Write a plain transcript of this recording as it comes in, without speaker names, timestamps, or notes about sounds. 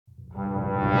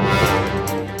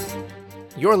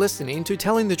You're listening to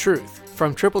Telling the Truth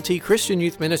from Triple T Christian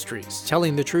Youth Ministries,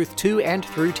 telling the truth to and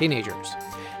through teenagers.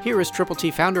 Here is Triple T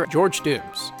founder George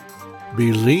Dooms.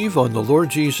 Believe on the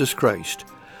Lord Jesus Christ.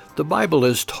 The Bible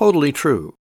is totally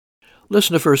true.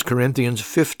 Listen to 1 Corinthians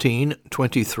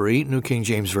 15:23, New King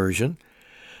James Version.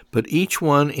 But each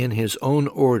one in his own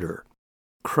order,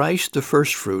 Christ the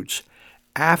firstfruits,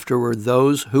 afterward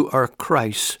those who are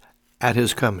Christ's at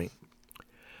his coming.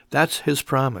 That's his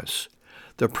promise.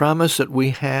 The promise that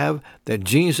we have that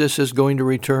Jesus is going to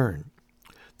return.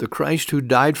 The Christ who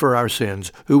died for our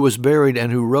sins, who was buried,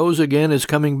 and who rose again is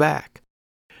coming back.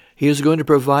 He is going to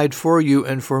provide for you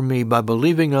and for me by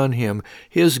believing on him,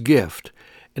 his gift,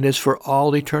 and it's for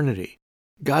all eternity.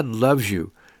 God loves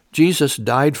you. Jesus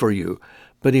died for you,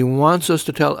 but he wants us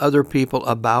to tell other people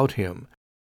about him.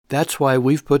 That's why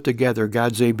we've put together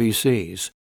God's ABCs.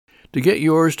 To get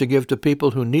yours to give to people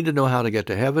who need to know how to get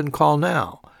to heaven, call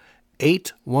now.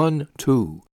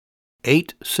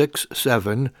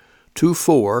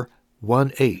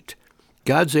 812-867-2418.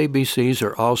 God's ABCs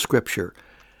are all Scripture.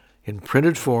 In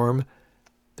printed form,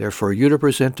 they're for you to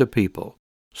present to people.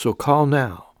 So call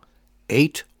now.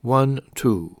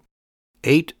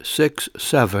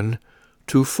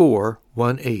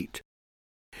 812-867-2418.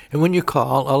 And when you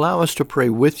call, allow us to pray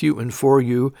with you and for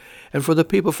the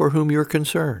people for whom you're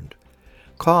concerned.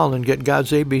 Call and get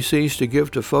God's ABCs to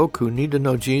give to folk who need to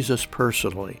know Jesus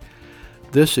personally.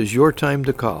 This is your time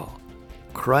to call.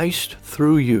 Christ,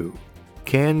 through you,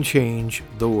 can change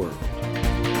the world.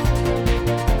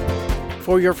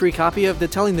 For your free copy of the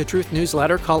Telling the Truth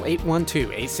newsletter, call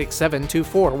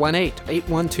 812-867-2418,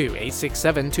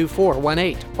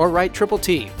 812-867-2418, or write Triple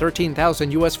T,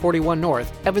 13,000 U.S. 41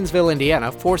 North, Evansville,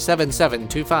 Indiana,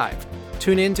 47725.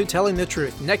 Tune in to Telling the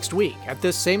Truth next week at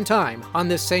this same time on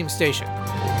this same station.